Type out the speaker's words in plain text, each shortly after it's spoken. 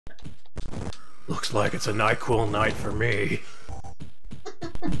Looks like it's a NyQuil night for me.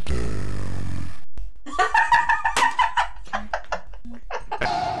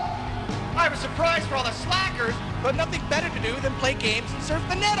 I have a surprise for all the slackers, but nothing better to do than play games and surf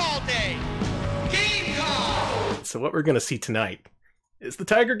the net all day. Gamecom! So what we're going to see tonight is the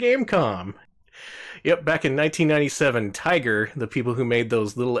Tiger Gamecom. Yep, back in 1997, Tiger, the people who made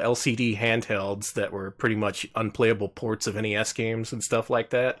those little LCD handhelds that were pretty much unplayable ports of NES games and stuff like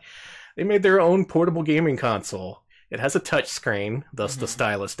that, they made their own portable gaming console. It has a touch screen, thus the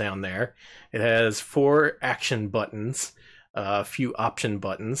stylus down there. It has 4 action buttons, a few option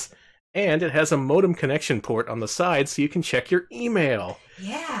buttons, and it has a modem connection port on the side so you can check your email.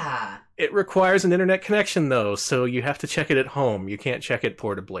 Yeah. It requires an internet connection, though, so you have to check it at home. You can't check it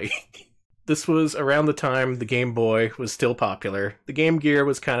portably. This was around the time the Game Boy was still popular. The Game Gear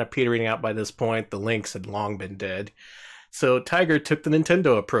was kind of petering out by this point. The Lynx had long been dead. So Tiger took the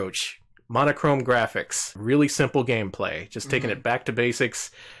Nintendo approach. Monochrome graphics, really simple gameplay, just taking it back to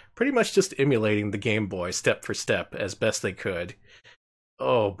basics, pretty much just emulating the Game Boy step for step as best they could.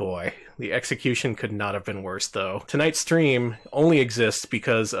 Oh boy, the execution could not have been worse, though. Tonight's stream only exists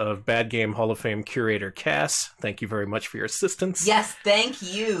because of Bad Game Hall of Fame curator Cass. Thank you very much for your assistance. Yes, thank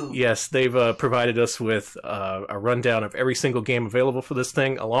you. Yes, they've provided us with a rundown of every single game available for this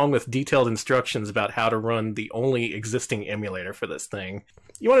thing, along with detailed instructions about how to run the only existing emulator for this thing.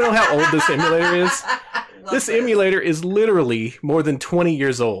 You want to know how old this emulator is? This emulator is literally more than 20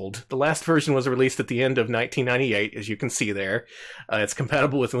 years old. The last version was released at the end of 1998, as you can see there. It's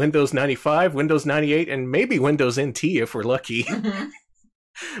compatible with Windows 95, Windows 98, and maybe Windows NT if we're lucky.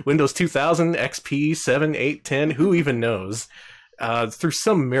 Windows 2000, XP, 7, 8, 10, who even knows? Through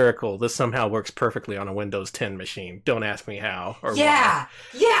some miracle, this somehow works perfectly on a Windows 10 machine. Don't ask me how or why.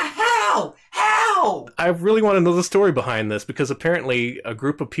 Yeah, how? How? I really want to know the story behind this, because apparently a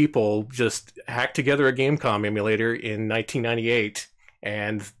group of people just hacked together a Gamecom emulator in 1998,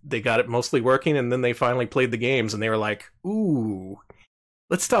 and they got it mostly working, and then they finally played the games, and they were like, ooh,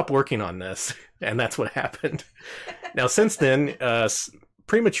 let's stop working on this. And that's what happened. Now, since then,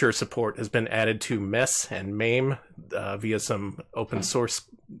 premature support has been added to MESS and MAME via some open source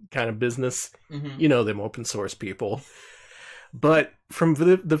kind of business. You know them open source people. But from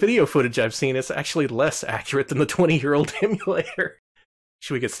the video footage I've seen, it's actually less accurate than the 20-year-old emulator.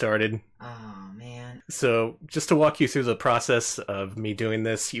 Should we get started? Oh, man. So, just to walk you through the process of me doing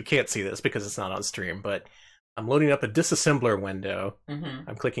this, you can't see this because it's not on stream, but I'm loading up a disassembler window.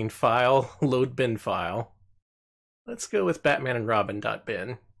 I'm clicking File, Load Bin File. Let's go with Batman and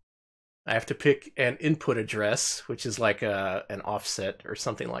Robin.bin. I have to pick an input address, which is like an offset or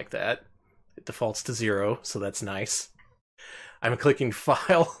something like that. It defaults to 0, so that's nice. I'm clicking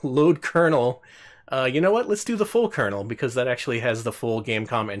File, Load Kernel. You know what? Let's do the full kernel, because that actually has the full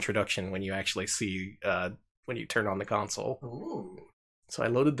Gamecom introduction when you actually see, when you turn on the console. Ooh. So I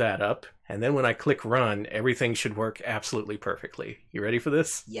loaded that up, and then when I click Run, everything should work absolutely perfectly. You ready for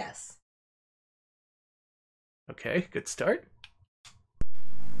this? Yes. Okay, good start.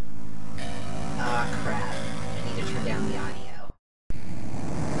 Ah, crap. I need to turn down the audio.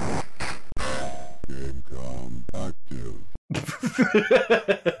 Gamecom active.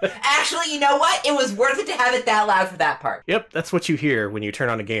 Actually, you know what? It was worth it to have it that loud for that part. Yep, that's what you hear when you turn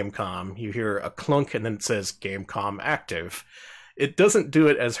on a Gamecom. You hear a clunk and then it says Gamecom active. It doesn't do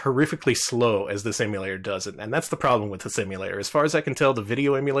it as horrifically slow as this emulator does it, and that's the problem with this emulator. As far as I can tell, the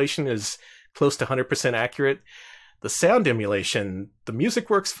video emulation is close to 100% accurate. The sound emulation, the music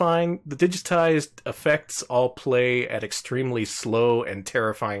works fine. The digitized effects all play at extremely slow and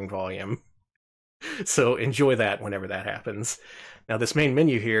terrifying volume. So enjoy that whenever that happens. Now, this main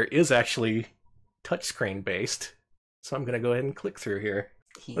menu here is actually touchscreen based, so I'm going to go ahead and click through here.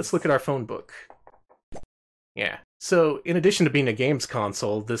 Let's look at our phone book. Yeah. So, in addition to being a games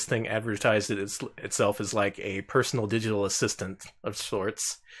console, this thing advertised itself as like a personal digital assistant of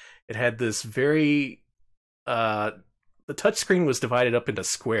sorts. It had this very... the touchscreen was divided up into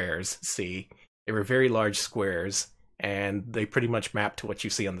squares, see? They were very large squares, and they pretty much map to what you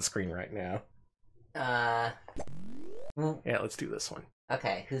see on the screen right now. Yeah, let's do this one.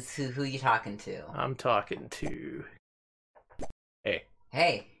 Okay, who you talking to? I'm talking to... Hey.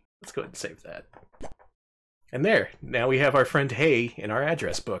 Hey. Let's go ahead and save that. And there, now we have our friend Hey in our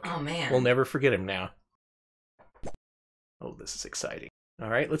address book. Oh, man. We'll never forget him now. Oh, this is exciting.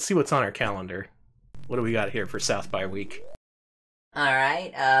 Alright, let's see what's on our calendar. What do we got here for South by Week?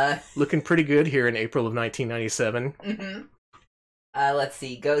 Alright, Looking pretty good here in April of 1997. Let's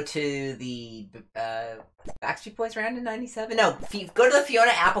see, go to the, Backstreet Boys round in 97? No, go to the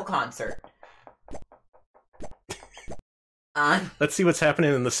Fiona Apple concert. Let's see what's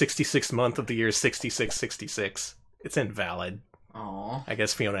happening in the 66th month of the year 6666. It's invalid. Oh. I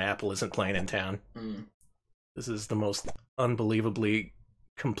guess Fiona Apple isn't playing in town. Mm. This is the most unbelievably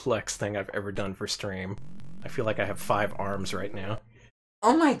complex thing I've ever done for stream. I feel like I have 5 arms right now.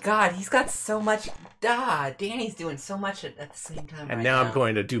 Oh my god, he's got so much... Danny's doing so much at the same time And now I'm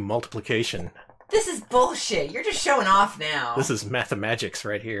going to do multiplication. This is bullshit. You're just showing off now. This is mathemagics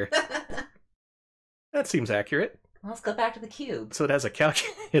right here. That seems accurate. Let's go back to the cube. So it has a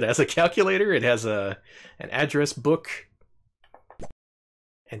calculator, it has an address book,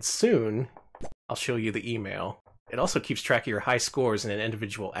 and soon I'll show you the email. It also keeps track of your high scores in an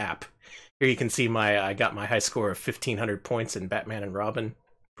individual app. Here you can see I got my high score of 1,500 points in Batman and Robin.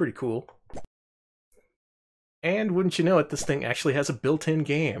 Pretty cool. And wouldn't you know it, this thing actually has a built-in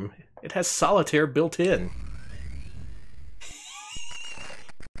game. It has Solitaire built in.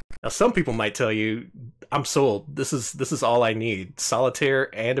 Now some people might tell you, I'm sold. This is all I need. Solitaire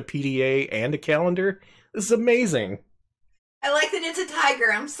and a PDA and a calendar. This is amazing. I like that it's a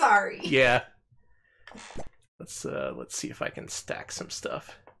tiger. I'm sorry. Yeah. Let's see if I can stack some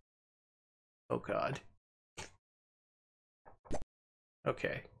stuff. Oh god.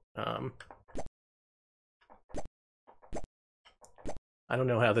 Okay. I don't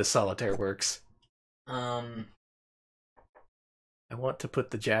know how this solitaire works. I want to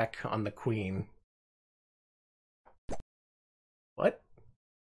put the jack on the queen. What?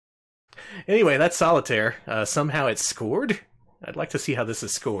 Anyway, that's solitaire. Somehow it's scored? I'd like to see how this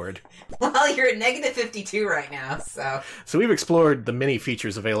is scored. Well, you're at negative 52 right now, so... So we've explored the many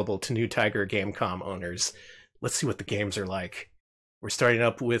features available to new Tiger Gamecom owners. Let's see what the games are like. We're starting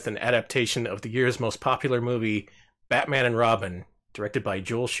up with an adaptation of the year's most popular movie, Batman and Robin, directed by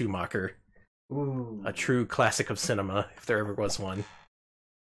Joel Schumacher. Ooh. A true classic of cinema, if there ever was one.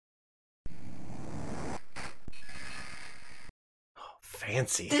 Oh,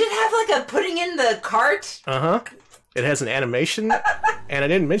 fancy. Did it have like a putting in the cart? Uh-huh. It has an animation, and I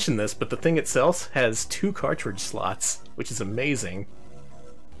didn't mention this, but the thing itself has 2 cartridge slots, which is amazing.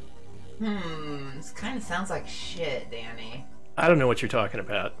 This kind of sounds like shit, Danny. I don't know what you're talking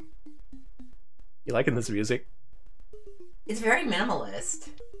about. You liking this music? It's very minimalist.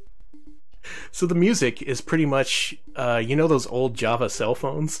 So the music is pretty much, you know those old Java cell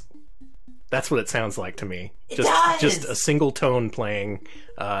phones? That's what it sounds like to me. Just a single tone playing,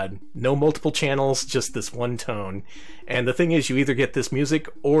 no multiple channels, just this one tone. And the thing is, you either get this music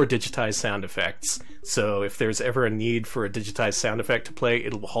or digitized sound effects. So if there's ever a need for a digitized sound effect to play,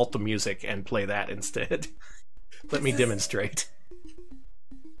 it'll halt the music and play that instead. Let me demonstrate.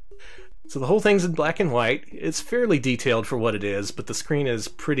 So the whole thing's in black and white. It's fairly detailed for what it is, but the screen is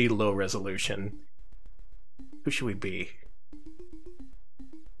pretty low resolution. Who should we be?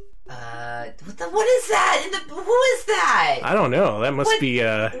 What is that? Who is that? I don't know. That must be,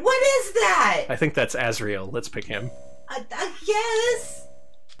 What is that? I think that's Azrael. Let's pick him. Yes.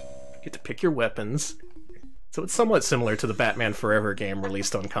 Get to pick your weapons. So it's somewhat similar to the Batman Forever game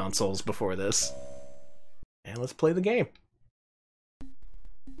released on consoles before this. And let's play the game.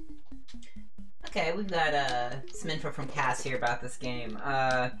 Okay, we've got some info from Cass here about this game.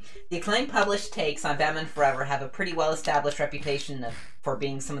 The acclaimed published takes on Batman Forever have a pretty well-established reputation for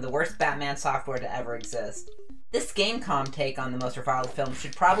being some of the worst Batman software to ever exist. This Gamecom take on the most reviled film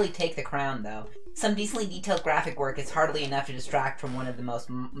should probably take the crown, though. Some decently detailed graphic work is hardly enough to distract from one of the most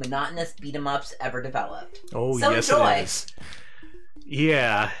monotonous beat-em-ups ever developed. Oh, so yes enjoy. it is.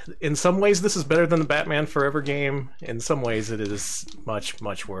 Yeah, in some ways this is better than the Batman Forever game. In some ways it is much,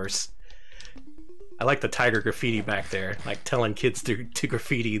 much worse. I like the tiger graffiti back there, like telling kids to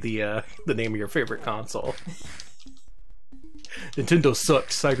graffiti the name of your favorite console. Nintendo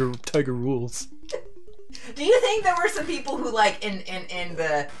sucks. Tiger rules. Do you think there were some people who like in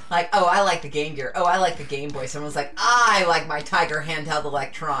the like, oh, I like the Game Gear, oh, I like the Game Boy. Someone's like, I like my Tiger handheld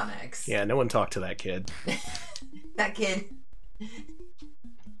electronics. Yeah, no one talked to that kid. That kid.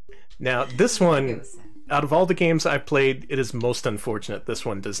 Now this one, out of all the games I've played, it is most unfortunate this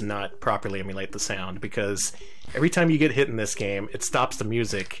one does not properly emulate the sound, because every time you get hit in this game, it stops the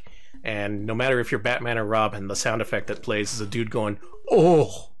music, and no matter if you're Batman or Robin, the sound effect that plays is a dude going,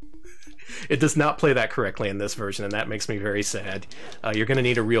 oh! It does not play that correctly in this version, and that makes me very sad. You're going to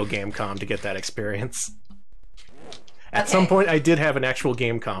need a real Gamecom to get that experience. At some point, I did have an actual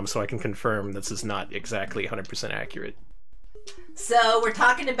Gamecom, so I can confirm this is not exactly 100% accurate. So we're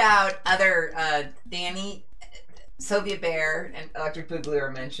talking about other Danny, Soviet Bear, and Electric Boogaloo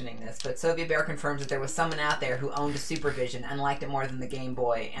are mentioning this, but Soviet Bear confirms that there was someone out there who owned a Supervision and liked it more than the Game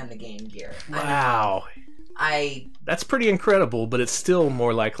Boy and the Game Gear. Wow. That's pretty incredible, but it's still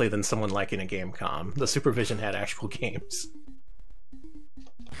more likely than someone liking a Gamecom. The Supervision had actual games.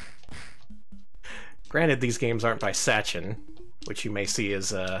 Granted, these games aren't by Sachin, which you may see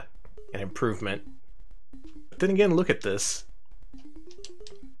as an improvement. But then again, look at this.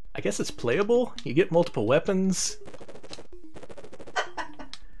 I guess it's playable. You get multiple weapons.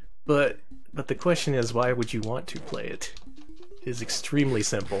 But the question is, why would you want to play it? It is extremely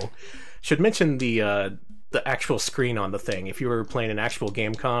simple. Should mention the actual screen on the thing. If you were playing an actual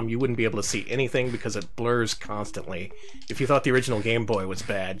Gamecom, you wouldn't be able to see anything because it blurs constantly. If you thought the original Game Boy was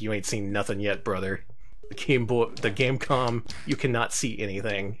bad, you ain't seen nothing yet, brother. The Gamecom, you cannot see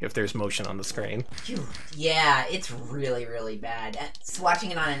anything if there's motion on the screen. Yeah, it's really, really bad. So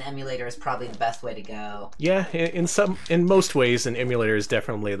watching it on an emulator is probably the best way to go. Yeah, in most ways, an emulator is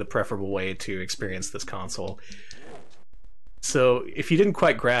definitely the preferable way to experience this console. So, if you didn't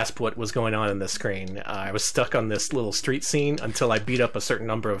quite grasp what was going on in this screen, I was stuck on this little street scene until I beat up a certain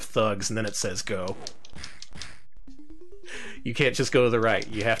number of thugs, and then it says go. You can't just go to the right.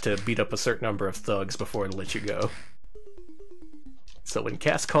 You have to beat up a certain number of thugs before it'll let you go. So when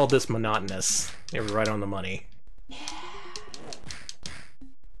Cass called this monotonous, they were right on the money. Yeah.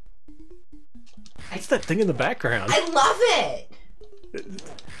 What's that thing in the background? I love it!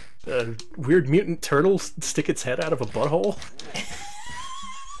 A weird mutant turtle stick its head out of a butthole?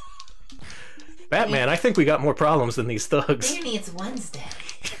 Batman, I think we got more problems than these thugs. Danny, it's Wednesday.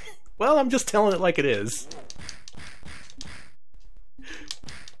 Well, I'm just telling it like it is.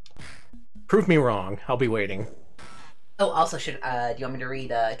 Prove me wrong. I'll be waiting. Oh, also, do you want me to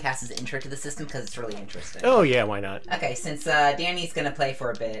read Cass's intro to the system? Because it's really interesting. Oh, yeah, why not? Okay, since Danny's going to play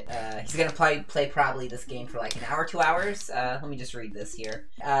for a bit, he's going to play probably this game for like an hour, 2 hours. Let me just read this here.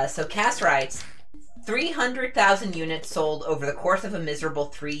 So Cass writes, 300,000 units sold over the course of a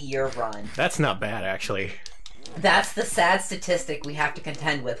miserable 3-year run. That's not bad, actually. That's the sad statistic we have to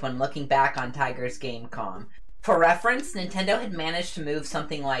contend with when looking back on Tiger's Gamecom. For reference, Nintendo had managed to move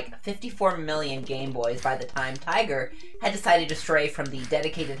something like 54 million Game Boys by the time Tiger had decided to stray from the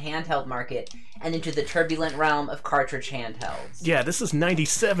dedicated handheld market and into the turbulent realm of cartridge handhelds. Yeah, this is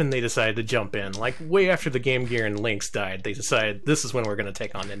 97 they decided to jump in. Like, way after the Game Gear and Lynx died, they decided this is when we're going to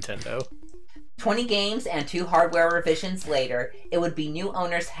take on Nintendo. 20 games and 2 hardware revisions later, it would be new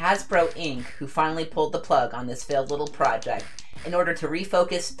owners Hasbro Inc. who finally pulled the plug on this failed little project in order to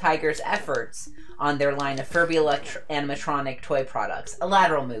refocus Tiger's efforts on their line of Furby animatronic toy products. A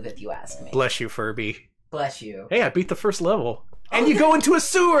lateral move, if you ask me. Bless you, Furby. Bless you. Hey, I beat the first level. And you go into a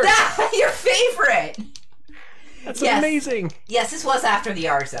sewer! Your favorite! That's amazing! Yes, this was after the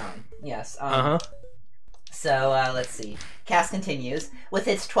R Zone. Yes. So, let's see. Cass continues. With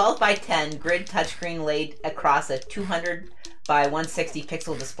its 12 by 10 grid touchscreen laid across a 200 by 160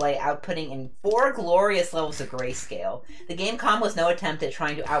 pixel display outputting in 4 glorious levels of grayscale, the Gamecom was no attempt at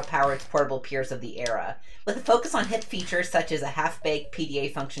trying to outpower its portable peers of the era. With a focus on hip features such as a half-baked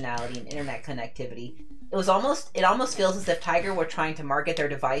PDA functionality and internet connectivity, it almost feels as if Tiger were trying to market their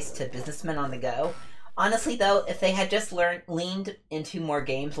device to businessmen on the go. Honestly, though, if they had just leaned into more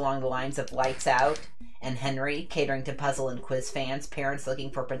games along the lines of Lights Out and Henry, catering to puzzle and quiz fans, parents looking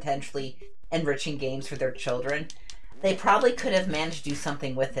for potentially enriching games for their children, they probably could have managed to do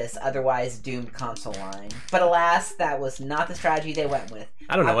something with this otherwise doomed console line. But alas, that was not the strategy they went with.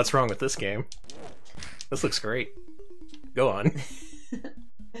 I don't know what's wrong with this game. This looks great. Go on.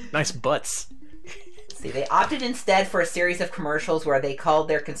 Nice butts. See, they opted instead for a series of commercials where they called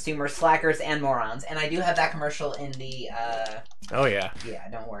their consumers slackers and morons. And I do have that commercial in the, Oh, yeah. Yeah,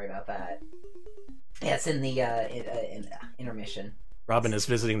 don't worry about that. Yeah, it's in the, intermission. Robin is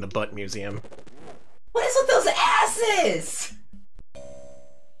visiting the butt museum. What is with those asses?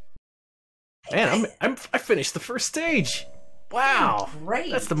 Man, I finished the first stage. Wow.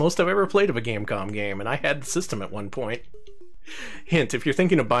 Great. That's the most I've ever played of a Gamecom game, and I had the system at one point. Hint, if you're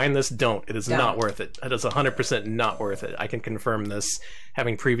thinking of buying this, don't. It is not worth it. It is 100% not worth it. I can confirm this,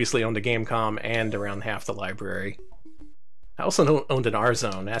 having previously owned a Gamecom and around half the library. I also owned an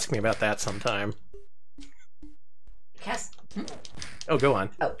R-Zone. Ask me about that sometime. Cass... Oh, go on.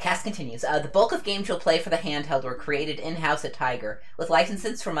 Oh, Cass continues. The bulk of games you'll play for the handheld were created in-house at Tiger, with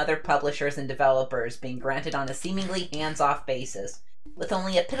licenses from other publishers and developers being granted on a seemingly hands-off basis. With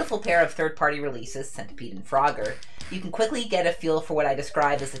only a pitiful pair of third-party releases, Centipede and Frogger, you can quickly get a feel for what I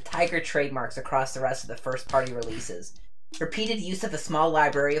describe as the Tiger trademarks across the rest of the first-party releases. Repeated use of a small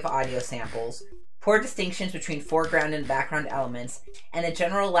library of audio samples, poor distinctions between foreground and background elements, and a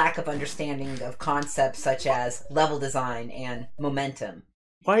general lack of understanding of concepts such as level design and momentum.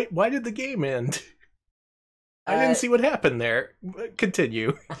 Why did the game end? I didn't see what happened there.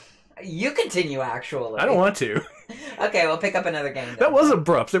 Continue. You continue, actually. I don't want to. Okay, we'll pick up another game then. That was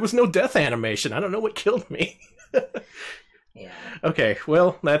abrupt. There was no death animation. I don't know what killed me. Yeah. Okay,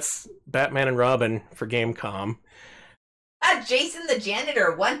 well, that's Batman and Robin for Gamecom. Jason the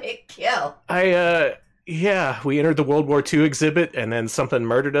Janitor, one-hit kill. Yeah, we entered the World War II exhibit, and then something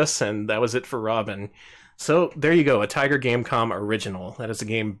murdered us, and that was it for Robin. So, there you go, a Tiger Gamecom original. That is a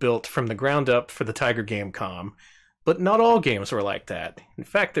game built from the ground up for the Tiger Gamecom. But not all games were like that. In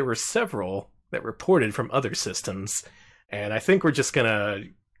fact, there were several that reported from other systems, and I think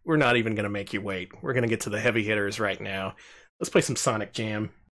we're not even gonna make you wait. We're gonna get to the heavy hitters right now. Let's play some Sonic Jam.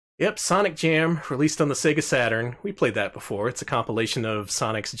 Yep, Sonic Jam, released on the Sega Saturn. We played that before. It's a compilation of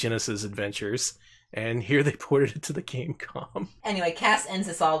Sonic's Genesis adventures. And here they ported it to the Gamecom. Anyway, Cass ends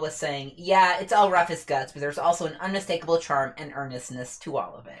this all with saying, yeah, it's all rough as guts, but there's also an unmistakable charm and earnestness to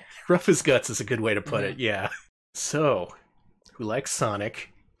all of it. Rough as guts is a good way to put it, yeah. So, who likes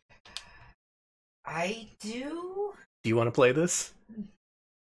Sonic? I do? Do you want to play this?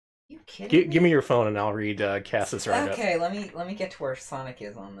 You kidding me? Give me your phone and I'll read Cass's write-up. Okay, let me get to where Sonic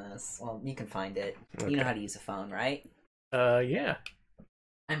is on this. Well, you can find it. Okay. You know how to use a phone, right? Yeah.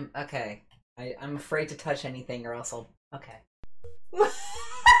 Okay. I'm afraid to touch anything or else I'll... Okay.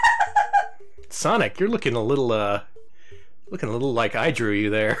 Sonic, you're looking a little like I drew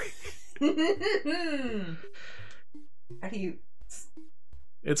you there. How do you...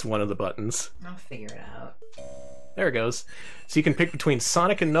 It's one of the buttons. I'll figure it out. There it goes. So you can pick between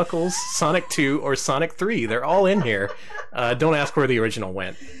Sonic and Knuckles, Sonic 2, or Sonic 3. They're all in here. Don't ask where the original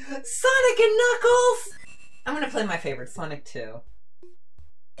went. Sonic and Knuckles! I'm gonna play my favorite, Sonic 2.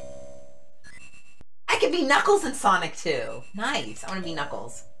 I could be Knuckles in Sonic 2. Nice. I want to be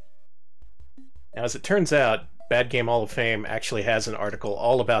Knuckles. Now, as it turns out, Bad Game Hall of Fame actually has an article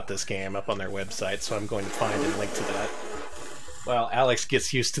all about this game up on their website, so I'm going to find and link to that. While Alex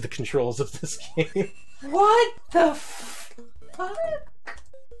gets used to the controls of this game. What the fuck?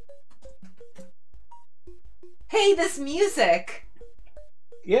 Hey, this music!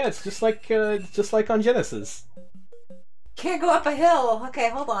 Yeah, it's just like on Genesis. Can't go up a hill. Okay,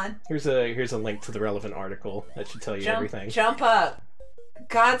 hold on. Here's a link to the relevant article that should tell you everything. Jump up.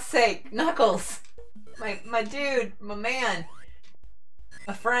 God's sake, Knuckles. My dude, my man.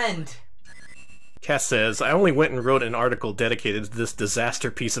 A friend. Cass says, I only went and wrote an article dedicated to this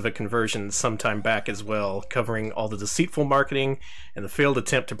disaster piece of a conversion some time back as well, covering all the deceitful marketing and the failed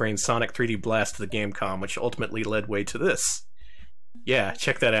attempt to bring Sonic 3D Blast to the Gamecom, which ultimately led way to this. Yeah,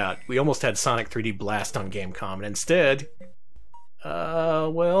 check that out. We almost had Sonic 3D Blast on Gamecom, and instead...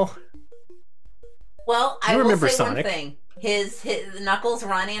 well... Well, I will say Sonic. one thing. His Knuckles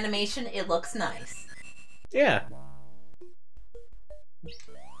run animation, it looks nice. Yeah.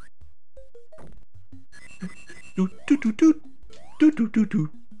 What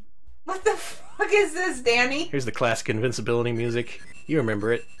the fuck is this, Danny? Here's the classic invincibility music. You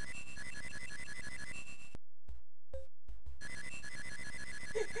remember it.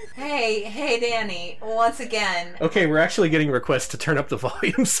 Hey, Danny. Once again. Okay, we're actually getting requests to turn up the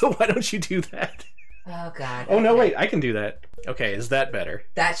volume, so why don't you do that? Oh, God. Oh, no, wait, I can do that. Okay, is that better?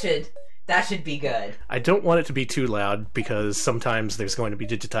 That should be good. I don't want it to be too loud, because sometimes there's going to be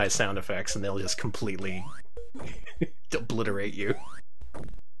digitized sound effects, and they'll just completely obliterate you.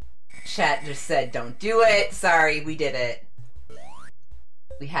 Chat just said, don't do it. Sorry, we did it.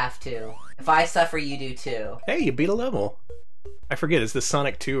 We have to. If I suffer, you do too. Hey, you beat a level. I forget, is this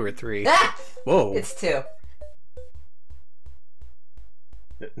Sonic 2 or 3? Ah! Whoa. It's 2.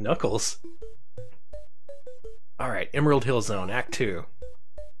 Knuckles. Alright, Emerald Hill Zone, Act 2.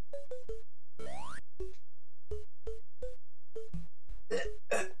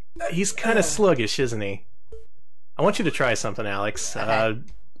 He's kind of sluggish, isn't he? I want you to try something, Alex. Okay.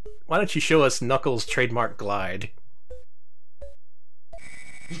 Why don't you show us Knuckles' trademark glide?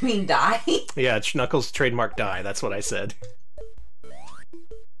 You mean die? Yeah, it's Knuckles' trademark die, that's what I said.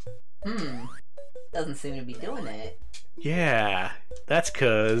 Doesn't seem to be doing it. Yeah, that's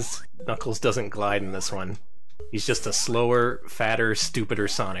 'cause Knuckles doesn't glide in this one. He's just a slower, fatter, stupider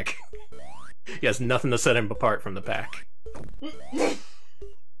Sonic. He has nothing to set him apart from the pack.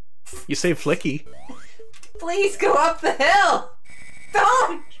 You say Flicky. Please go up the hill!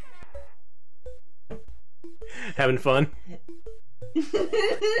 Don't! Having fun?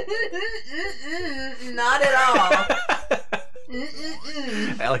 Not at all.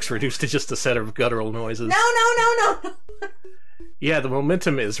 Alex reduced to just a set of guttural noises. No. Yeah, the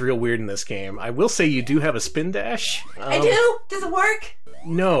momentum is real weird in this game. I will say you do have a spin dash. I do? Does it work?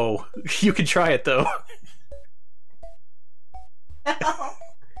 No. You can try it, though.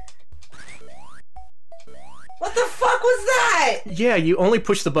 What What the fuck was that? Yeah, you only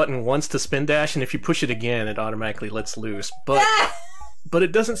push the button once to spin dash, and if you push it again, it automatically lets loose. But but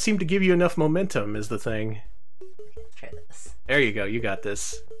it doesn't seem to give you enough momentum, is the thing. Let's try this. There you go, you got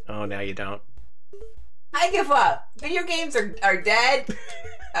this. Oh, now you don't. I give up. Video games are dead.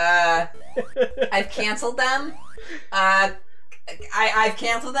 I've canceled them. I've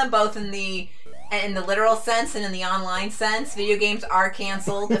canceled them both in the literal sense and in the online sense. Video games are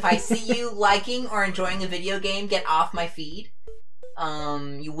canceled. If I see you liking or enjoying a video game, get off my feed.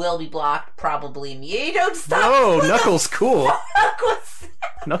 You will be blocked, probably. You don't stop. Whoa, Knuckles, cool. Was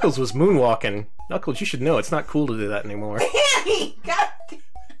Knuckles was moonwalking. Knuckles, you should know it's not cool to do that anymore. Danny, God.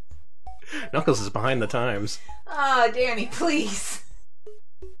 Knuckles is behind the times. Oh, Danny, please.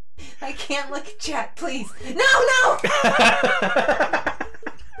 I can't look at chat, please. No!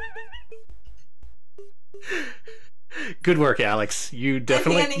 Good work, Alex. You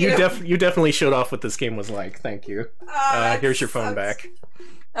definitely showed off what this game was like. Thank you. Here's your phone back.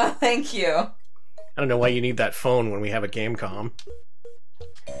 Oh, thank you. I don't know why you need that phone when we have a game comm.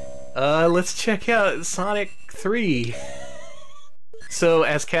 Let's check out Sonic 3. So,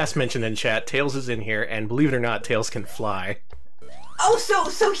 as Cass mentioned in chat, Tails is in here, and believe it or not, Tails can fly. Oh,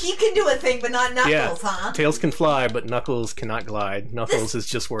 so he can do a thing, but not Knuckles, huh? Tails can fly, but Knuckles cannot glide. Knuckles is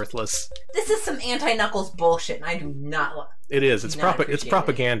just worthless. This is some anti-Knuckles bullshit, and I do not like it. It is. It's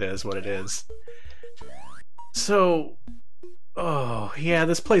propaganda is what it is. So, oh, yeah,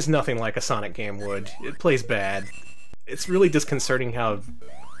 this plays nothing like a Sonic game would. It plays bad. It's really disconcerting how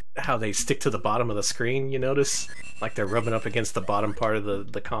they stick to the bottom of the screen, you notice? Like they're rubbing up against the bottom part of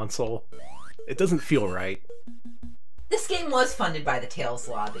the console. It doesn't feel right. This game was funded by the Tails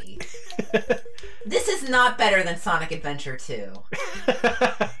lobby. This is not better than Sonic Adventure 2.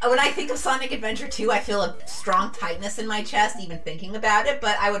 When I think of Sonic Adventure 2, I feel a strong tightness in my chest even thinking about it,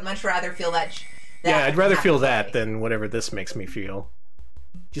 but I would much rather feel that yeah, I'd rather feel that than whatever this makes me feel.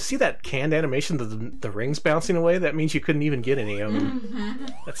 Do you see that canned animation of the rings bouncing away? That means you couldn't even get any of them.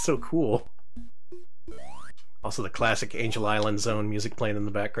 That's so cool. Also the classic Angel Island Zone music playing in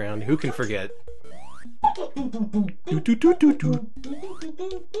the background. Who can forget?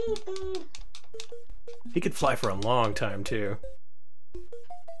 He could fly for a long time, too.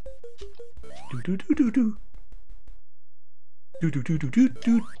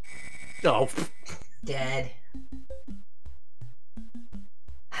 Oh. Dead.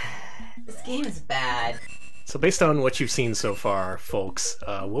 This game is bad. So based on what you've seen so far, folks,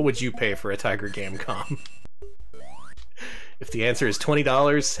 what would you pay for a Tiger Game Com? If the answer is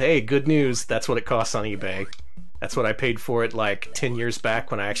 $20, hey, good news, that's what it costs on eBay. That's what I paid for it like 10 years back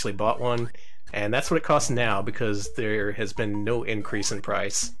when I actually bought one, and that's what it costs now because there has been no increase in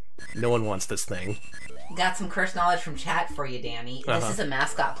price. No one wants this thing. Got some curse knowledge from chat for you, Danny. This is a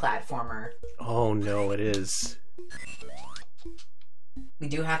mascot platformer. Oh no, it is. We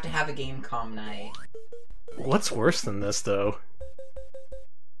do have to have a game com night. What's worse than this, though?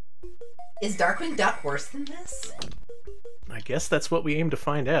 Is Darkwing Duck worse than this? I guess that's what we aim to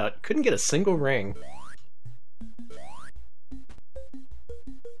find out. Couldn't get a single ring.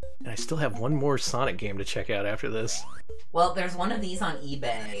 And I still have one more Sonic game to check out after this. Well, there's one of these on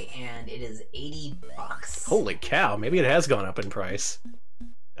eBay, and it is $80. Holy cow, maybe it has gone up in price.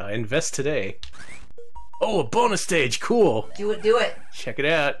 Invest today. Oh, a bonus stage, cool! Do it. Check it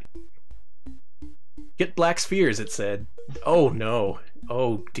out. Get Black Spheres, it said. Oh no.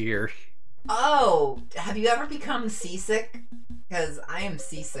 Oh dear. Oh, have you ever become seasick? Because I am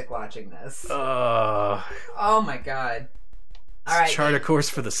seasick watching this. Oh my god. Alright. Chart a course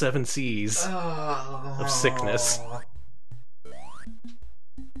for the 7 seas of sickness.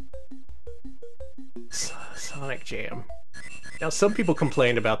 Sonic Jam. Now, some people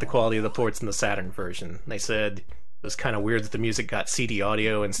complained about the quality of the ports in the Saturn version. They said it was kind of weird that the music got CD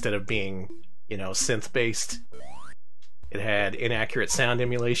audio instead of being, you know, synth-based. It had inaccurate sound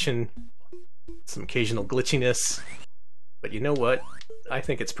emulation, some occasional glitchiness, but you know what? I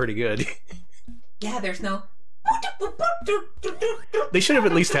think it's pretty good. Yeah, there's no... They should have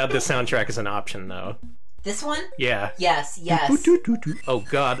at least had the soundtrack as an option, though. This one? Yeah. Yes. Oh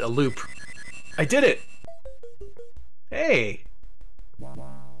god, a loop. I did it! Hey!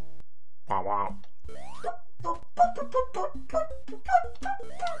 Wow.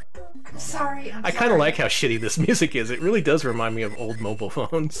 I'm sorry. I kind of like how shitty this music is. It really does remind me of old mobile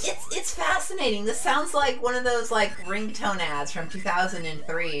phones. It's fascinating. This sounds like one of those like ringtone ads from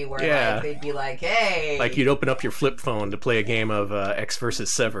 2003 where like, they'd be like, "Hey," like you'd open up your flip phone to play a game of X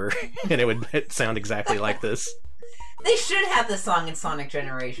versus Sever, and it would sound exactly like this. They should have this song in Sonic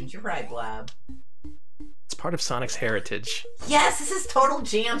Generations. You're right, Blab. It's part of Sonic's heritage. Yes, this is total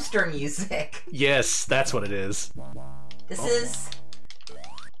Jamster music. Yes, that's what it is. This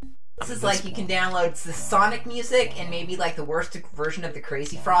is like you can download the Sonic music and maybe like the worst version of the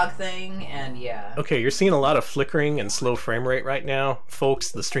Crazy Frog thing, and yeah. Okay, you're seeing a lot of flickering and slow frame rate right now.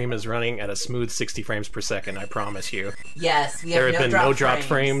 Folks, the stream is running at a smooth 60 frames per second, I promise you. Yes, we have There have been no dropped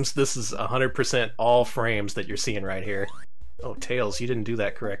frames. This is 100% all frames that you're seeing right here. Oh, Tails, you didn't do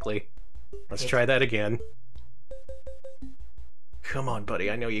that correctly. Let's try that again. Come on,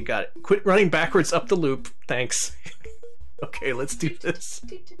 buddy, I know you got it. Quit running backwards up the loop. Thanks. Okay, let's do this.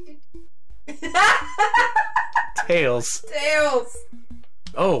 Tails. Tails!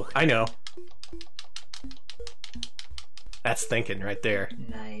 Oh, I know. That's thinking right there.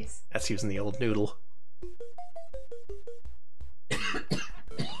 Nice. That's using the old noodle.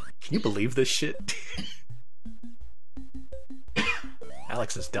 Can you believe this shit?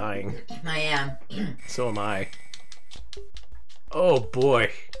 Alex is dying. I am. So am I. Oh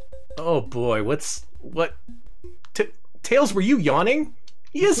boy. Oh boy, what? Tails, were you yawning?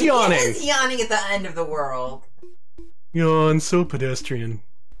 He is yawning! He is yawning at the end of the world. Yawn, so pedestrian.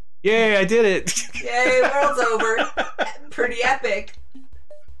 Yay, I did it! Yay, world's over. Pretty epic.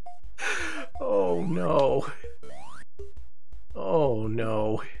 Oh no. Oh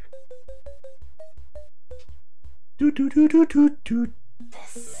no. Doot doot doot doot doot doot.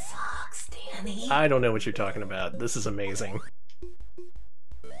 This sucks, Danny. I don't know what you're talking about. This is amazing.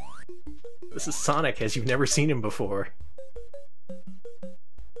 This is Sonic as you've never seen him before.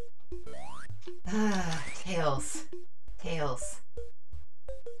 Tails. Tails.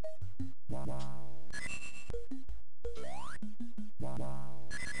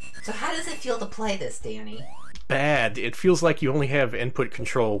 So how does it feel to play this, Danny? Bad. It feels like you only have input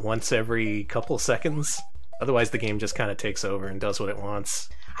control once every couple seconds. Otherwise the game just kind of takes over and does what it wants.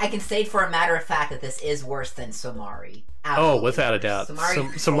 I can state for a matter of fact that this is worse than Somari. Absolutely. Oh, without a doubt.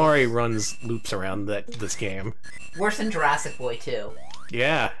 Somari runs loops around this game. Worse than Jurassic Boy, too.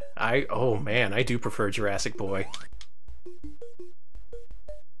 Yeah, oh man, I do prefer Jurassic Boy.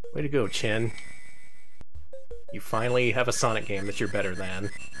 Way to go, Chin. You finally have a Sonic game that you're better than.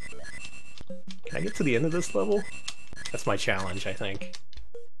 Can I get to the end of this level? That's my challenge, I think.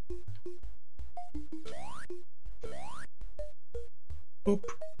 Boop.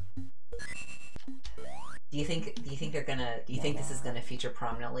 Do you think this is gonna feature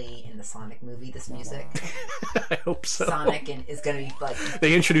prominently in the Sonic movie, this music? I hope so. Sonic is gonna be like...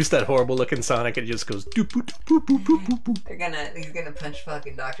 They introduced that horrible looking Sonic and it just goes doop boop boop boop boop boop boop. He's gonna punch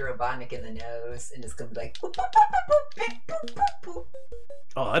fucking Dr. Robotnik in the nose and it's gonna be like boop, boop, boop, boop, boop, boop, boop.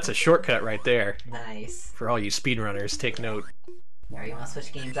 Oh, that's a shortcut right there. Nice. For all you speedrunners, take note. Alright, you wanna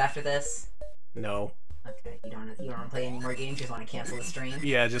switch games after this? No. Okay, you don't want to play any more games? You just want to cancel the stream?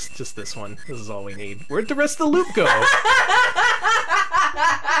 Yeah, just this one. This is all we need. Where'd the rest of the loop go?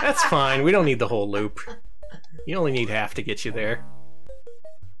 That's fine. We don't need the whole loop. You only need half to get you there.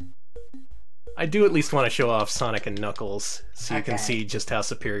 I do at least want to show off Sonic and Knuckles, so you can see just how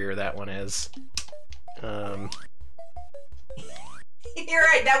superior that one is. You're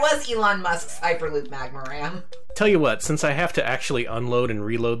right, that was Elon Musk's Hyperloop Magma RAM. Tell you what, since I have to actually unload and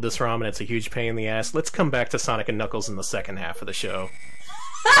reload this ROM and it's a huge pain in the ass, let's come back to Sonic and Knuckles in the second half of the show.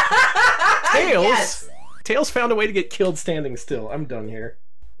 Tails! Yes. Tails found a way to get killed standing still. I'm done here.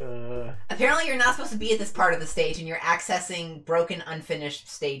 Apparently you're not supposed to be at this part of the stage and you're accessing broken, unfinished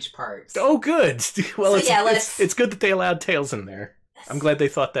stage parts. Oh, good! Well, so, it's good that they allowed Tails in there. I'm glad they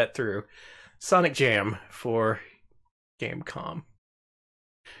thought that through. Sonic Jam for Gamecom.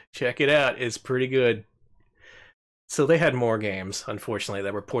 Check it out, it's pretty good. So they had more games, unfortunately,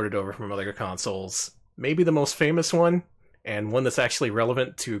 that were ported over from other consoles. Maybe the most famous one, and one that's actually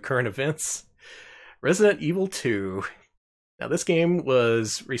relevant to current events, Resident Evil 2. Now this game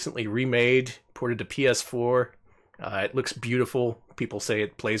was recently remade, ported to PS4. It looks beautiful, people say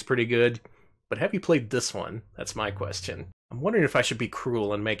it plays pretty good, but have you played this one? That's my question. I'm wondering if I should be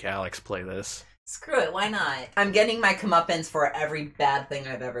cruel and make Alex play this. Screw it, why not? I'm getting my comeuppance for every bad thing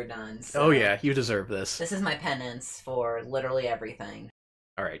I've ever done. So oh yeah, you deserve this. This is my penance for literally everything.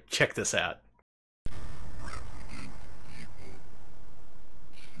 Alright, check this out.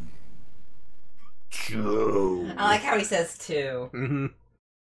 I like how he says two. Mm-hmm.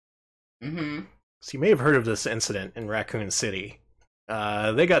 Mm-hmm. So you may have heard of this incident in Raccoon City.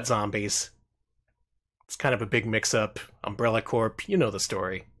 They got zombies. It's kind of a big mix-up. Umbrella Corp, you know the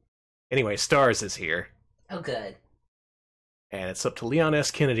story. Anyway, Stars is here. Oh, good. And it's up to Leon S.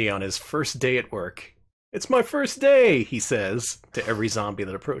 Kennedy on his first day at work. It's my first day, he says to every zombie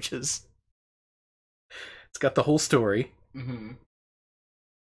that approaches. It's got the whole story. Mm-hmm.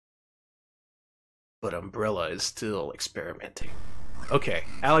 But Umbrella is still experimenting. Okay,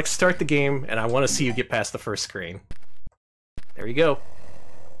 Alex, start the game, and I want to see you get past the first screen. There you go.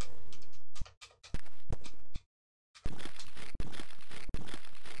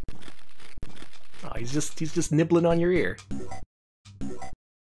 Oh, he's just nibbling on your ear.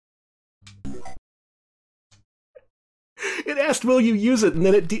 It asked, will you use it, and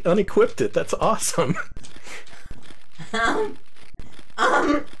then it unequipped it. That's awesome.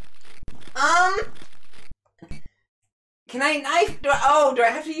 Can I knife? Do I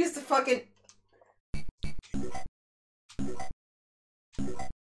have to use the fucking...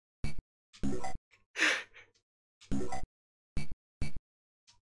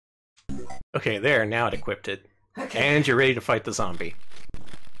 Okay, there, now it equipped it. Okay. And you're ready to fight the zombie.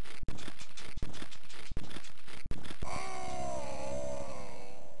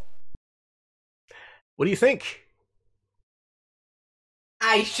 What do you think?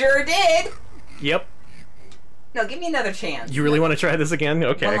 I sure did! Yep. No, give me another chance. You really want to try this again?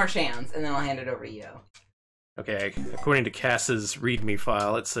 Okay. One more chance, and then I'll hand it over to you. Okay, according to Cass's README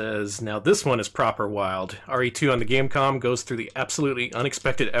file, it says, now this one is proper wild. RE2 on the Gamecom goes through the absolutely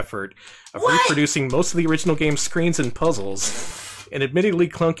unexpected effort of reproducing most of the original game's screens and puzzles in admittedly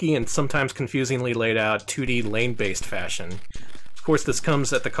clunky and sometimes confusingly laid out 2D lane-based fashion. Of course, this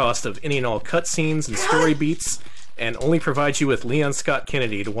comes at the cost of any and all cutscenes and story beats, and only provides you with Leon Scott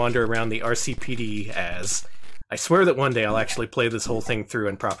Kennedy to wander around the RCPD as. I swear that one day I'll actually play this whole thing through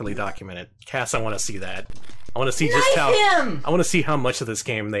and properly document it. Cass, I want to see that. I want to see just how. Him! I want to see how much of this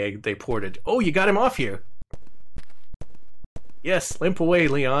game they ported. Oh, you got him off you. Yes, limp away,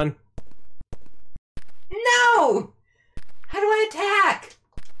 Leon. No! How do I attack?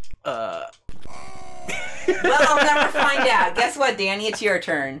 Well, I'll never find out. Guess what, Danny? It's your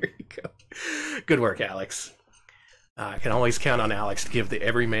turn. There you go. Good work, Alex. I can always count on Alex to give the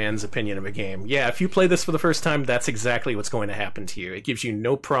everyman's opinion of a game. Yeah, if you play this for the first time, that's exactly what's going to happen to you. It gives you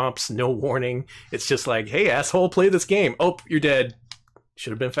no prompts, no warning. It's just like, hey, asshole, play this game. Oh, you're dead. Should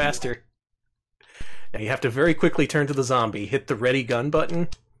have been faster. Now you have to very quickly turn to the zombie. Hit the ready gun button,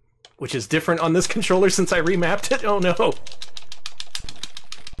 which is different on this controller since I remapped it. Oh, no.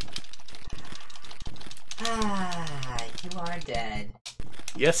 Ah, you are dead.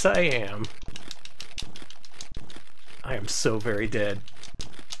 Yes, I am. I am so very dead.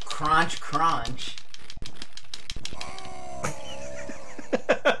 Crunch, crunch.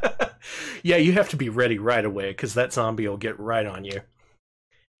 Yeah, you have to be ready right away, because that zombie will get right on you.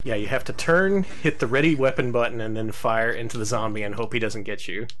 Yeah, you have to turn, hit the ready weapon button, and then fire into the zombie and hope he doesn't get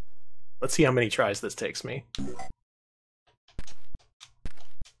you. Let's see how many tries this takes me.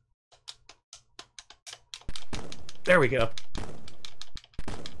 There we go.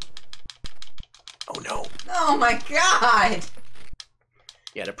 Oh no. Oh my god!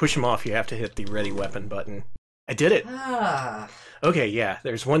 Yeah, to push him off, you have to hit the ready weapon button. I did it! Ah. Okay, yeah,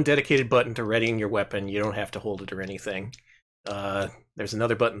 there's one dedicated button to readying your weapon. You don't have to hold it or anything. There's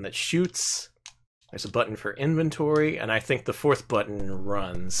another button that shoots. There's a button for inventory, and I think the fourth button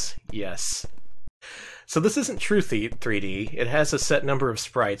runs. Yes. So this isn't true 3D. It has a set number of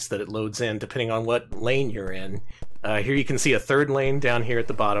sprites that it loads in depending on what lane you're in. Here you can see a third lane down here at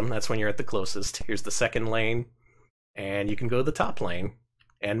the bottom. That's when you're at the closest. Here's the second lane, and you can go to the top lane.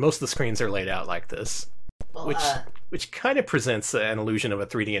 And most of the screens are laid out like this, Well, which kind of presents an illusion of a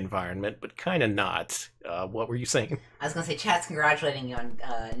 3D environment, but kind of not. What were you saying? I was gonna say, chat's congratulating you on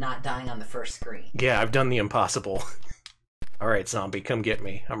not dying on the first screen. Yeah, I've done the impossible. All right, zombie, come get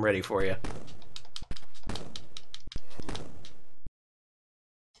me. I'm ready for you.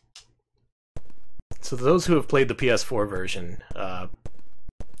 So those who have played the PS4 version, how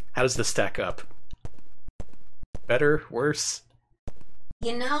does this stack up? Better? Worse?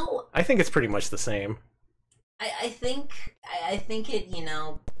 You know, I think it's pretty much the same. I think it. You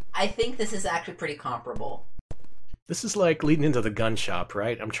know, I think this is actually pretty comparable. This is like leading into the gun shop,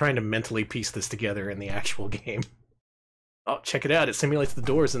 right? I'm trying to mentally piece this together in the actual game. Oh, check it out. It simulates the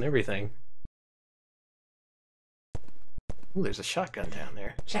doors and everything. Ooh, there's a shotgun down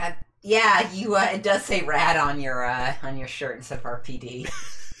there. Chat. Yeah, you. It does say "rad" on your shirt instead of RPD.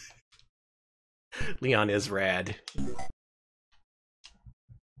 Leon is rad.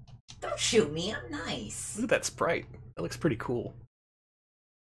 Don't shoot me. I'm nice. Look at that sprite. That looks pretty cool.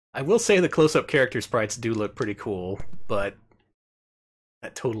 I will say the close-up character sprites do look pretty cool, but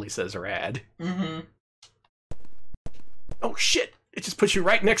that totally says rad. Mm-hmm. Oh shit! It just puts you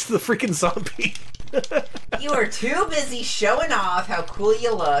right next to the freaking zombie. You were too busy showing off how cool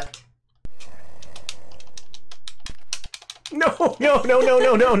you looked. No, no, no, no,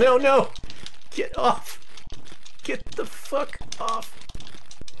 no, no, no, no! Get off! Get the fuck off!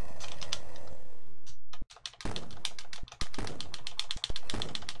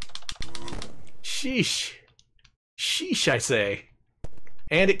 Sheesh. Sheesh, I say.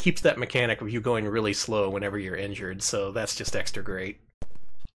 And it keeps that mechanic of you going really slow whenever you're injured, so that's just extra great.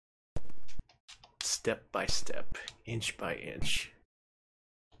 Step by step, inch by inch.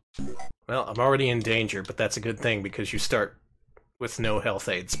 Well, I'm already in danger, but that's a good thing because you start with no health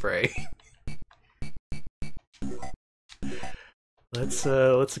aid spray. Let's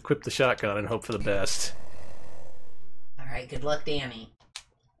equip the shotgun and hope for the best. Alright, good luck, Danny.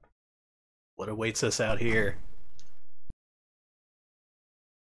 What awaits us out here?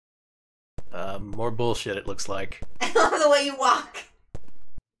 More bullshit, it looks like. I love the way you walk.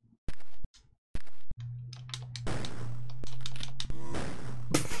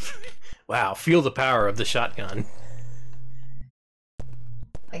 Wow, feel the power of the shotgun.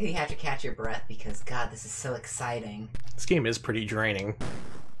 I think you have to catch your breath because, God, this is so exciting. This game is pretty draining.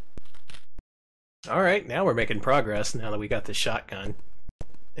 Alright, now we're making progress now that we got the shotgun.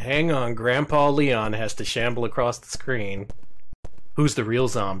 Hang on, Grandpa Leon has to shamble across the screen. Who's the real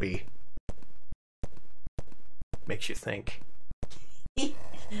zombie? Makes you think.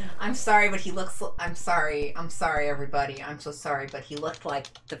 I'm sorry, but he looks... I'm sorry, everybody. I'm so sorry, but he looked like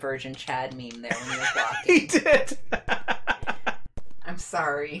the Virgin Chad meme there when he was walking. He did! I'm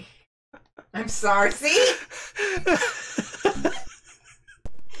sorry. I'm sorry. See?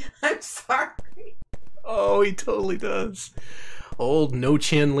 I'm sorry. Oh, he totally does. Old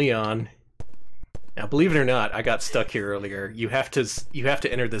no-chin Leon. Now, believe it or not, I got stuck here earlier. You have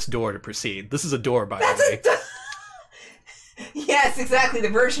to enter this door to proceed. This is a door, by the way. Yes, exactly. The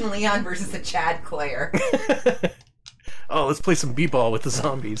Virgin Leon versus the Chad Claire. Oh, let's play some b-ball with the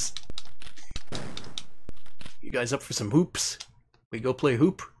zombies. You guys up for some hoops? We go play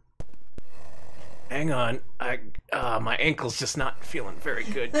hoop? Hang on, my ankle's just not feeling very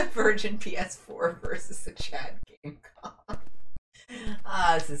good. The Virgin PS4 versus the Chad Gamecom.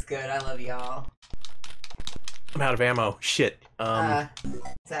 Ah, this is good. I love y'all. I'm out of ammo. Shit. Is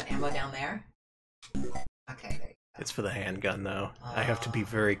that ammo down there? Okay, there you go. It's for the handgun, though. I have to be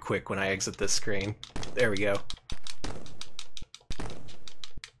very quick when I exit this screen. There we go.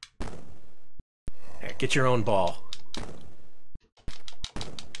 There, get your own ball.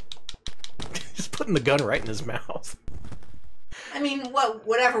 Just putting the gun right in his mouth. I mean,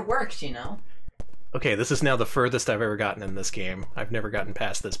 whatever works, you know? Okay, this is now the furthest I've ever gotten in this game. I've never gotten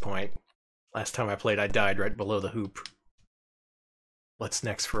past this point. Last time I played, I died right below the hoop. What's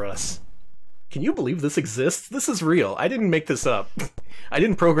next for us? Can you believe this exists? This is real. I didn't make this up. I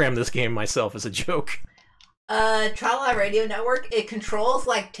didn't program this game myself as a joke. Tralala Radio Network, it controls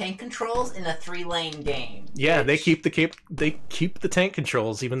like tank controls in a 3-lane game. Yeah, they keep the tank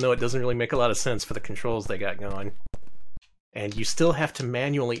controls, even though it doesn't really make a lot of sense for the controls they got going. And you still have to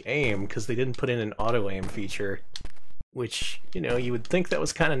manually aim, because they didn't put in an auto-aim feature. Which, you know, you would think that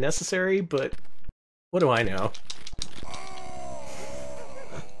was kind of necessary, but what do I know?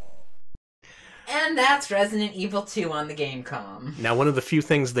 And that's Resident Evil 2 on the Gamecom. Now, one of the few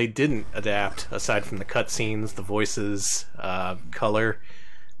things they didn't adapt, aside from the cutscenes, the voices, color,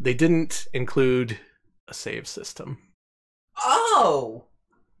 they didn't include a save system. Oh!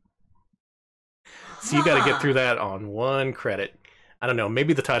 So you gotta get through that on one credit. I don't know,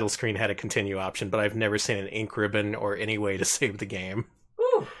 maybe the title screen had a continue option, but I've never seen an ink ribbon or any way to save the game.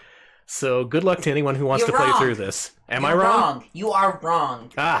 Whew. So good luck to anyone who wants to play through this. Am I You're wrong? You are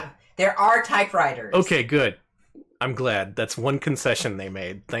wrong. Ah. There are typewriters. Okay, good. I'm glad. That's one concession they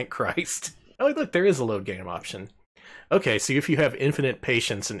made. Thank Christ. Oh, look, there is a load game option. Okay, so if you have infinite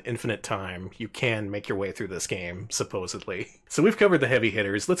patience and infinite time, you can make your way through this game, supposedly. So we've covered the heavy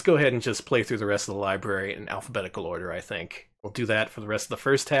hitters. Let's go ahead and just play through the rest of the library in alphabetical order, I think. We'll do that for the rest of the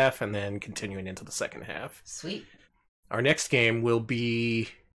first half, and then continuing into the second half. Sweet. Our next game will be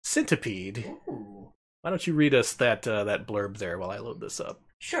Centipede. Ooh. Why don't you read us that blurb there while I load this up?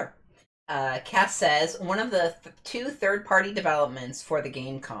 Sure. Cass says, one of the two third-party developments for the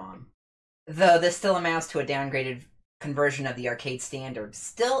Gamecom. Though this still amounts to a downgraded conversion of the arcade standard.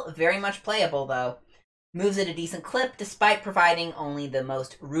 Still very much playable, though. Moves at a decent clip, despite providing only the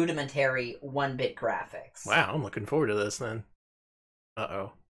most rudimentary 1-bit graphics. Wow, I'm looking forward to this, then.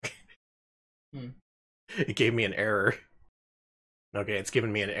 Uh-oh. It gave me an error. Okay, it's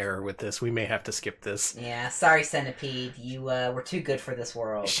giving me an error with this. We may have to skip this. Yeah, sorry, Centipede. You were too good for this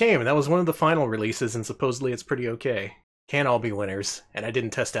world. Shame, that was one of the final releases, and supposedly it's pretty okay. Can't all be winners, and I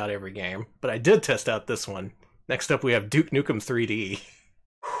didn't test out every game, but I did test out this one. Next up, we have Duke Nukem 3D.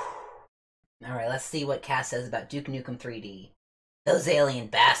 Alright, let's see what Cass says about Duke Nukem 3D. Those alien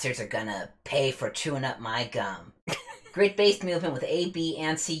bastards are gonna pay for chewing up my gum. Grid-based movement with A, B,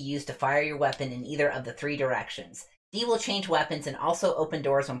 and C used to fire your weapon in either of the 3 directions. D will change weapons and also open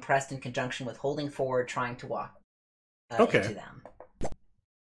doors when pressed in conjunction with holding forward, trying to walk into them.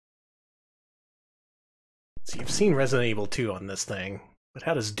 So you've seen Resident Evil 2 on this thing, but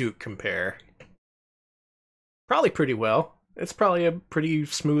how does Duke compare? Probably pretty well. It's probably a pretty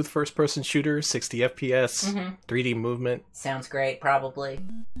smooth first-person shooter, 60 FPS, 3D movement. Sounds great, probably.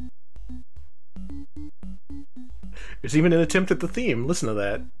 There's even an attempt at the theme. Listen to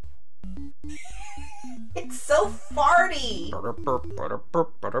that. It's so farty!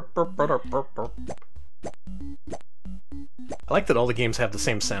 I like that all the games have the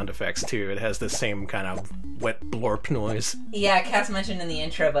same sound effects, too. It has this same kind of wet blorp noise. Yeah, Cass mentioned in the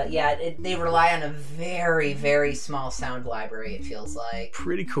intro, but yeah, they rely on a very, very small sound library, it feels like.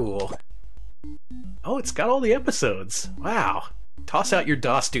 Pretty cool. Oh, it's got all the episodes. Wow. Toss out your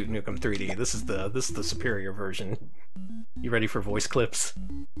DOS Duke Nukem 3D. This is the superior version. You ready for voice clips?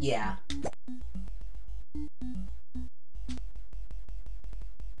 Yeah.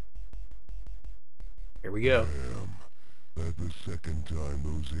 Here we go. Damn, that's the second time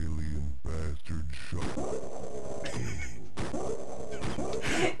those alien bastards shot.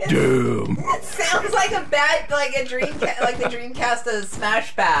 Doom. It sounds like a bad, like the Dreamcast of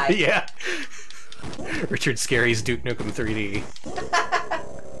Smash Bag. Yeah. Richard Scarry's Duke Nukem 3D.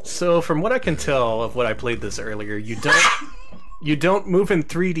 So, from what I can tell of what I played this earlier, you don't move in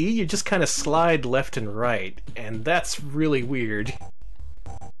 3D, you just kind of slide left and right, and that's really weird.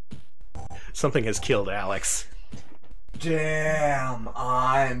 Something has killed Alex. Damn,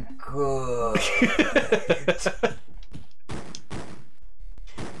 I'm good.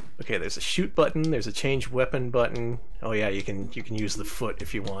 Okay, there's a shoot button, there's a change weapon button. Oh yeah, you can use the foot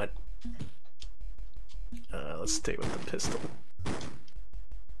if you want. Let's stay with the pistol.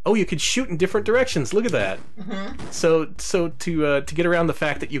 Oh, you could shoot in different directions. Look at that. So to get around the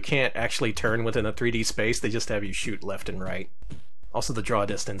fact that you can't actually turn within a 3D space, they just have you shoot left and right. Also, the draw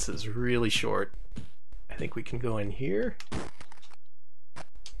distance is really short. I think we can go in here.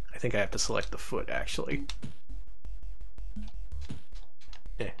 I think I have to select the foot, actually.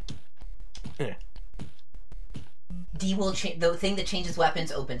 D will the thing that changes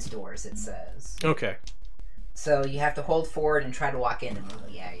weapons opens doors, it says. Okay. So you have to hold forward and try to walk in. And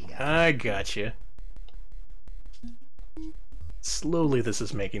yeah, you got it. I gotcha. Slowly, this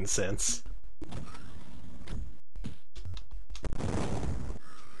is making sense.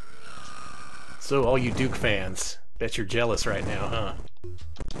 So, all you Duke fans, bet you're jealous right now, huh?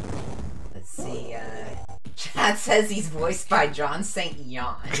 Let's see, Chad says he's voiced by John St.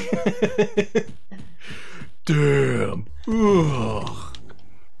 John. Damn. Ugh.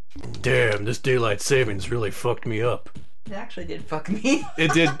 Damn, this daylight savings really fucked me up. It actually did fuck me.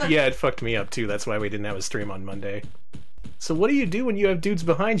 It did, yeah, it fucked me up too. That's why we didn't have a stream on Monday. So what do you do when you have dudes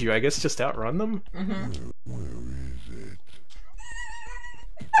behind you? I guess just outrun them? Where is it?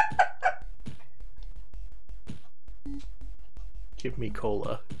 Give me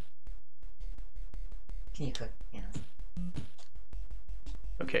cola. Can you cook? Yes.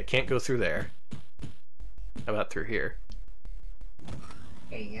 Okay, can't go through there. How about through here?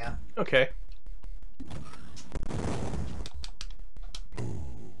 There you go. Okay.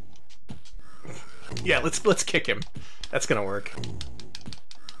 Yeah, let's kick him. That's gonna work.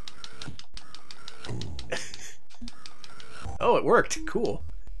 Oh, it worked. Cool.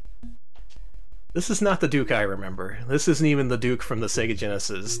 This is not the Duke I remember. This isn't even the Duke from the Sega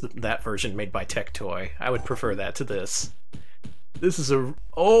Genesis, that version made by Tectoy. I would prefer that to this. This is a...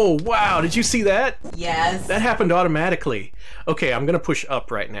 Oh, wow! Did you see that? Yes. That happened automatically. Okay, I'm gonna push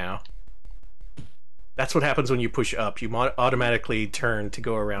up right now. That's what happens when you push up. You automatically turn to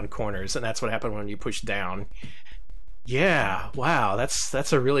go around corners, and that's what happened when you push down. Yeah, wow,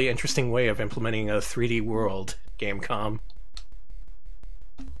 that's a really interesting way of implementing a 3D world, Gamecom.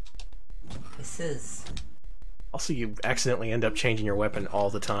 This is... Also, you accidentally end up changing your weapon all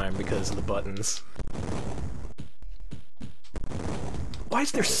the time because of the buttons. Why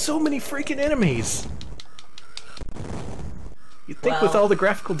is there so many freaking enemies? You'd think with all the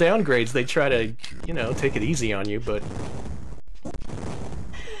graphical downgrades they'd try to, you know, take it easy on you, but...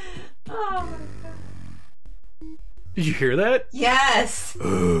 Oh my god. Did you hear that? Yes!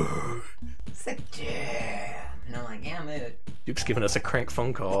 It's like, damn. And I'm like, yeah, mood. Duke's giving us a crank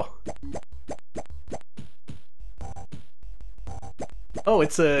phone call. Oh,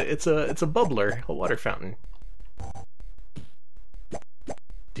 it's a bubbler, a water fountain.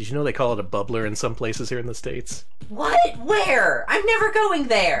 Did you know they call it a bubbler in some places here in the States? What? Where? I'm never going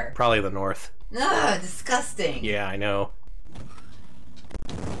there! Probably the north. Ugh, disgusting. Yeah, I know.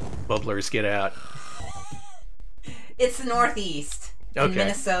 Bubblers, get out. It's the Northeast. In Okay.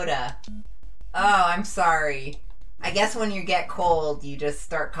 Minnesota. Oh, I'm sorry. I guess when you get cold, you just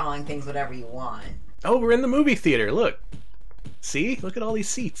start calling things whatever you want. Oh, we're in the movie theater. Look. See? Look at all these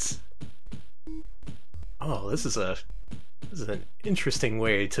seats. Oh, this is an interesting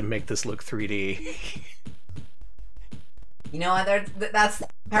way to make this look 3D. You know what? That's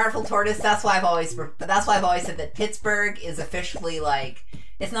Powerful Tortoise. That's why I've always said that Pittsburgh is officially like,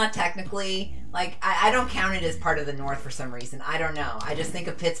 it's not technically like, I don't count it as part of the North for some reason. I don't know. I just think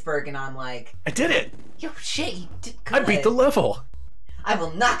of Pittsburgh and I'm like, I did it. Yo, shit, you did good. I beat the level. I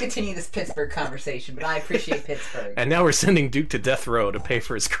will not continue this Pittsburgh conversation, but I appreciate Pittsburgh. And now we're sending Duke to death row to pay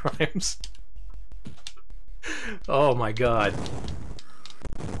for his crimes. Oh my god.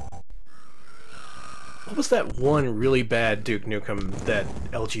 What was that one really bad Duke Nukem that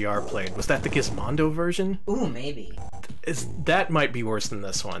LGR played? Was that the Gizmondo version? Ooh, maybe. That might be worse than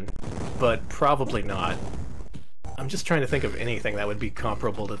this one, but probably not. I'm just trying to think of anything that would be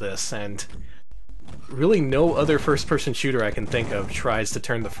comparable to this, and really no other first-person shooter I can think of tries to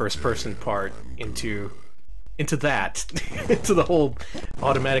turn the first-person part into that. Into the whole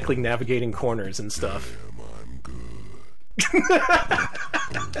automatically navigating corners and stuff.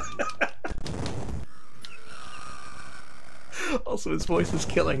 Also, his voice is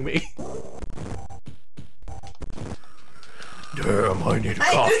killing me. Damn, I need a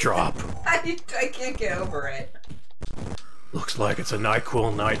cough drop. I can't get over it. Looks like it's a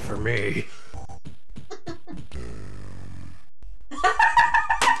NyQuil night for me.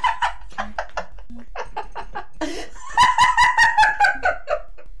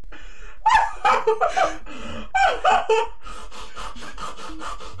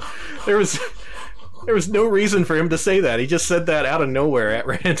 There was no reason for him to say that. He just said that out of nowhere at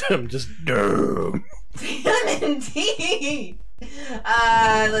random. Just damn. Damn indeed.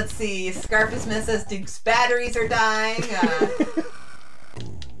 Let's see. Scarfus Smith says Duke's batteries are dying.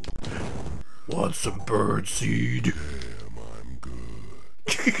 Want some bird seed? Damn, I'm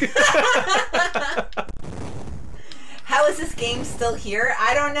good. How is this game still here?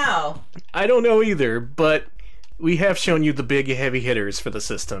 I don't know. I don't know either, but we have shown you the big heavy hitters for the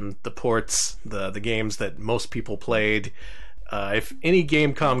system, the ports, the games that most people played. If any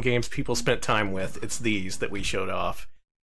Gamecom games people spent time with, it's these that we showed off.